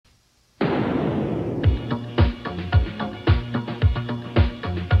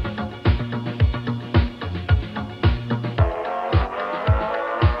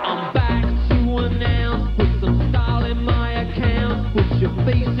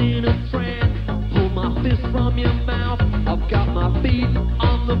from your mouth. I've got my feet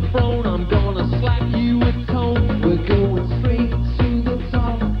on the throne. I'm gonna slap you with tone. We're going straight to the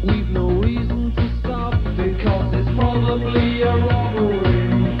top. We've no reason to stop because it's probably a robbery.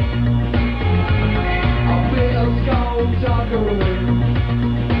 A bit of skullduggery.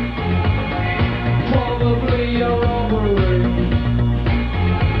 Probably a robbery.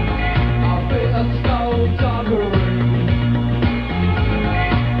 A bit of skullduggery.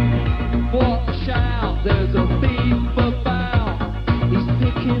 Watch out, there's a thief about. He's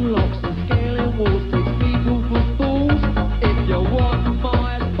picking locks and scaling walls, takes people for fools. If you want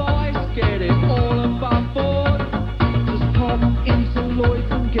my advice, get it all above board. Just pop into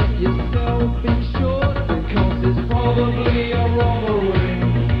Lloyd's and get yourself insured because it's probably a robbery.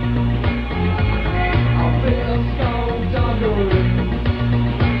 A bit of skullduggery.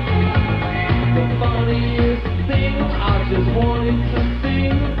 The funniest thing, I just wanted to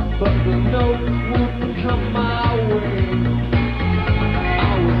sing, but the note wouldn't come my way.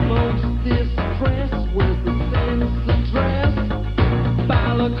 I was most distressed, where's the sense address?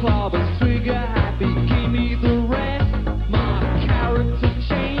 Balaclava's trigger happy, give me the rest. My character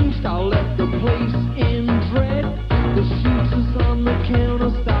changed, I left the place in dread. The shooters on the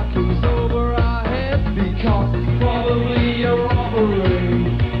counter, stockings over our head because it's probably a robbery.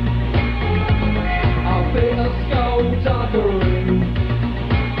 A bit of skullduggery.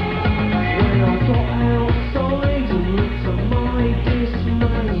 When I got outside and looked at my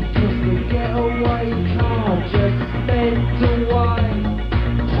dismay, 'cause the getaway car just sped away.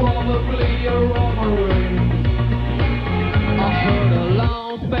 Probably a robbery. I heard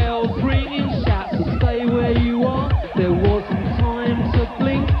alarm bells ringing, shouts to stay where you are. There wasn't time to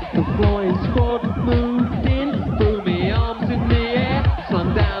blink. The flying squad moved in, threw me arms in the air,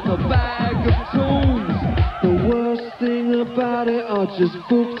 slung down the bag of tools. The worst thing about it, I just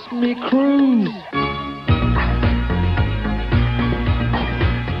booked me cruise.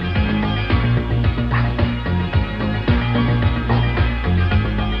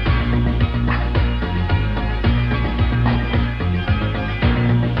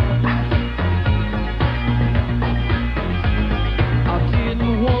 I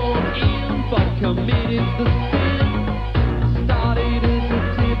didn't want in, but committed the sin. Started as a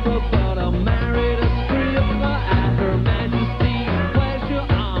tipper, but I married a stripper at Her Majesty's pleasure.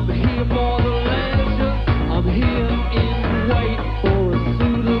 I'm here for the leisure. I'm here in wait for a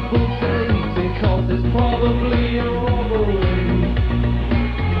suitable date because it's probably a robbery.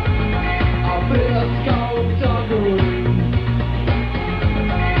 A bit of skullduggery.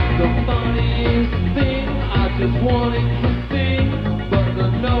 The funniest thing, I just wanted to